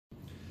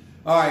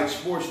All right,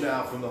 sports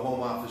now from the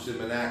home office in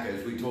Monaco.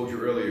 As we told you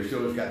earlier,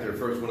 Steelers got their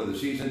first win of the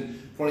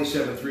season,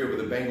 27-3 over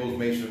the Bengals.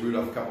 Mason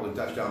Rudolph, a couple of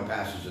touchdown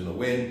passes in the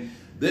win.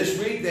 This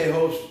week they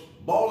host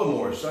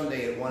Baltimore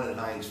Sunday at 1 at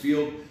Heinz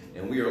Field,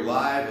 and we are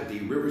live at the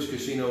Rivers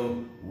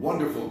Casino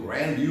wonderful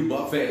Grand View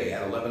Buffet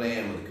at 11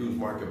 a.m. with the Kuhn'S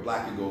Market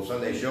Black and Gold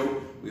Sunday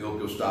Show. We hope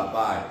you'll stop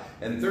by.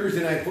 And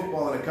Thursday night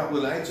football in a couple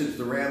of nights, it's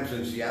the Rams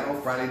in Seattle.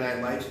 Friday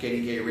night lights,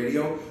 Kdka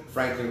Radio,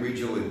 Franklin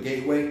Regional and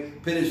Gateway.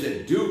 Pitt is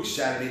at Duke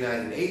Saturday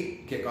night at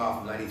 8.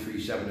 Kickoff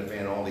 93.7 The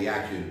Fan, all the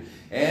action.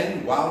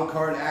 And wild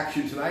card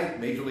action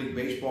tonight, Major League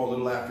Baseball a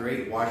little after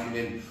 8.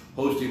 Washington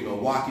hosting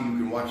Milwaukee. You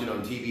can watch it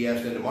on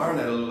TBS. Then tomorrow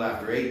night a little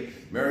after 8,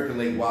 American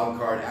League wild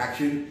card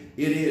action.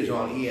 It is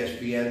on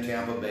ESPN,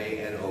 Tampa Bay,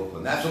 and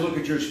Oakland. That's a look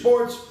at your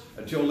sports.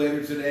 Until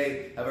later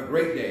today, have a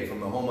great day from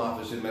the home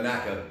office in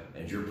Monaco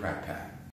and your Pratte Pack.